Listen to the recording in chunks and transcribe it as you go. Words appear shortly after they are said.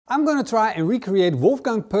I'm gonna try and recreate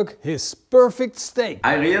Wolfgang Puck his perfect steak.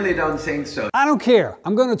 I really don't think so. I don't care,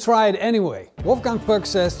 I'm gonna try it anyway. Wolfgang Puck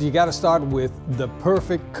says you gotta start with the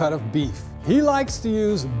perfect cut of beef. He likes to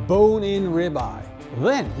use bone-in ribeye.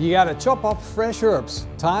 Then you gotta chop up fresh herbs,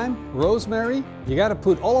 thyme, rosemary. You gotta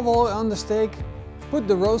put olive oil on the steak, put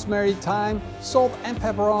the rosemary, thyme, salt and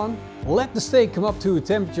pepper on. Let the steak come up to a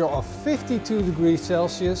temperature of 52 degrees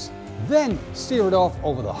Celsius. Then steer it off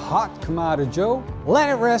over the hot Kamado Joe. Let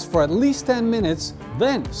it rest for at least 10 minutes.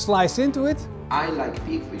 Then slice into it. I like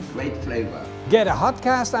beef with great flavor. Get a hot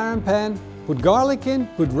cast iron pan, put garlic in,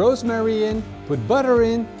 put rosemary in, put butter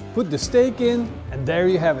in, put the steak in, and there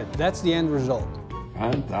you have it. That's the end result.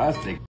 Fantastic.